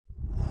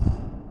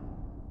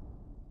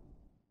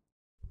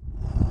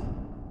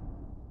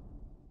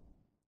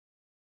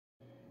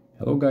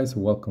Hello guys,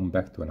 welcome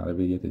back to another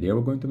video. Today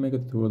we're going to make a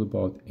tutorial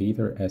about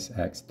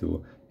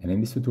AetherSX2, and in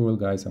this tutorial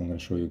guys I'm going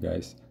to show you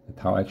guys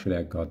how actually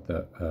I got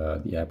the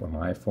app on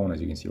my iPhone,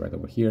 as you can see right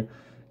over here.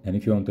 And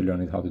if you want to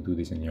learn how to do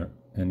this in your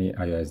any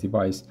iOS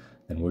device,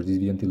 then watch this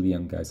video until the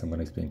end guys. I'm going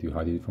to explain to you how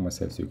I did it for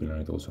myself so you can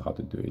learn it also how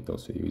to do it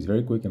also. It's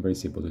very quick and very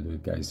simple to do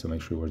it guys, so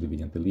make sure you watch the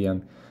video until the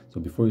end.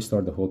 So before you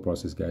start the whole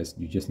process guys,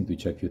 you just need to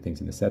check a few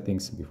things in the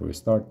settings before you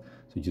start.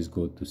 So just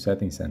go to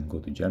settings and go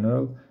to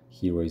general.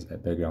 Here is a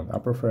background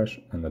app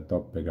refresh, and the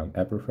top background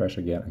app refresh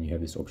again, and you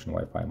have this option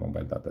Wi-Fi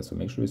mobile data. So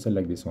make sure you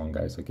select this one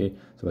guys, okay?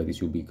 So like this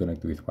you'll be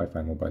connected with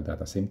Wi-Fi mobile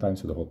data same time,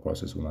 so the whole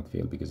process will not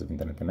fail because of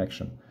internet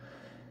connection.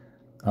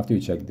 After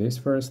you check this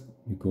first,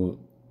 you go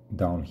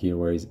down here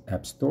where is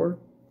App Store,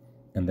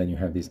 and then you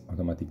have this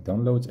automatic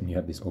downloads, and you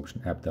have this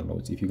option app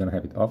downloads. If you're gonna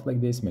have it off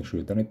like this, make sure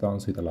you turn it on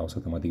so it allows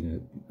automatic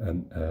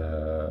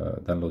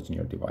downloads on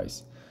your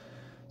device.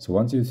 So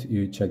once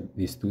you check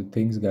these two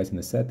things guys in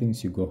the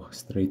settings, you go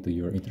straight to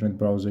your internet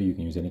browser. You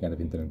can use any kind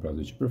of internet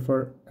browser you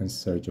prefer and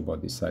search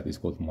about this site. It's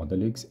called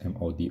Modolix,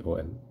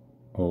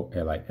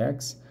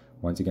 MODOLIX.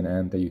 Once you can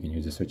enter, you can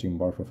use the searching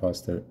bar for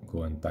faster.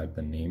 Go and type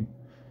the name.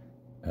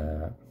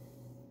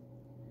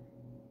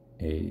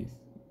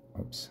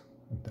 Oops,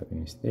 I typed a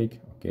mistake.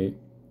 Okay,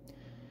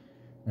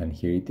 and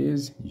here it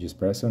is. You just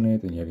press on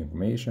it and you have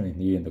information, and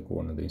here in the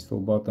corner the install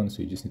button.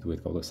 So you just need to wait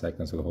a couple of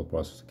seconds for the whole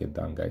process to get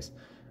done guys,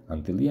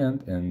 until the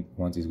end. And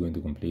once it's going to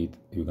complete,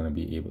 you're going to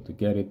be able to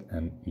get it,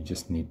 and you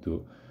just need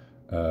to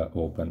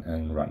open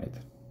and run it.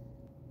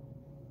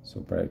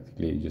 So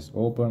practically just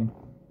open,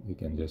 you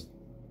can just,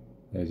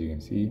 as you can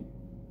see,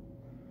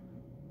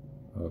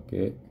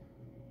 okay,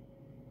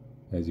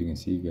 as you can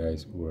see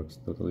guys, works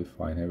totally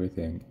fine,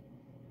 everything.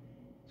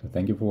 So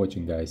thank you for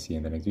watching guys, see you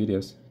in the next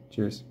videos.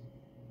 Cheers.